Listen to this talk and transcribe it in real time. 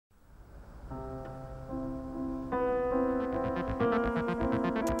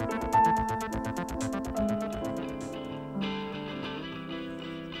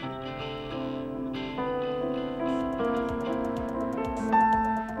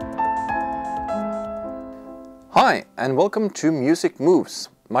Hi, and welcome to Music Moves.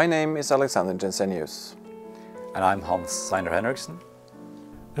 My name is Alexander Jensenius. And I'm Hans Seiner Henriksen.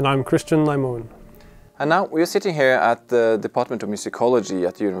 And I'm Christian Laimoen. And now we are sitting here at the Department of Musicology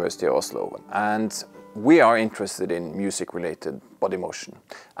at the University of Oslo, and we are interested in music-related body motion.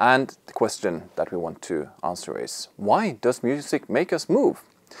 And the question that we want to answer is, why does music make us move?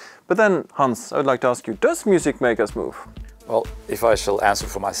 But then, Hans, I would like to ask you, does music make us move? Well, if I shall answer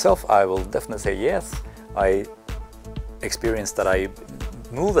for myself, I will definitely say yes. I experience that I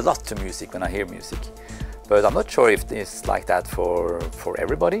move a lot to music when I hear music. But I'm not sure if it's like that for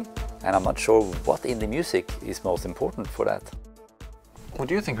everybody, and I'm not sure what in the music is most important for that. What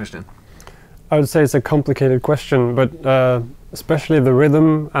do you think, Christian? I would say it's a complicated question, but especially the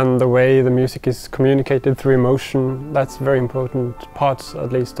rhythm and the way the music is communicated through emotion, that's very important parts,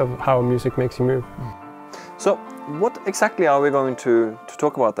 at least, of how music makes you move. So, what exactly are we going to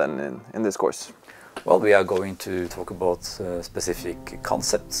talk about then in this course? Well, we are going to talk about specific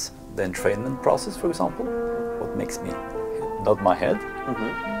concepts, the entrainment process, for example, what makes me nod my head.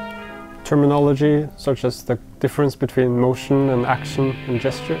 Mm-hmm. Terminology, such as the difference between motion and action and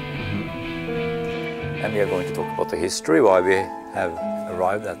gesture. Mm-hmm. And we are going to talk about the history, why we have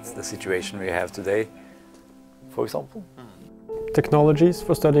arrived at the situation we have today, for example. Technologies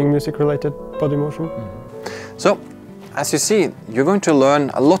for studying music-related body motion. Mm-hmm. So, as you see, you're going to learn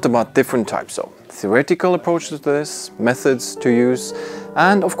a lot about different types of theoretical approaches to this, methods to use,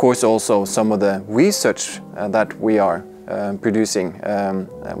 and of course also some of the research that we are producing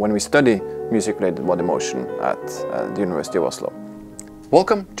when we study music-related body motion at the University of Oslo.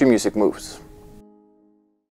 Welcome to Music Moves.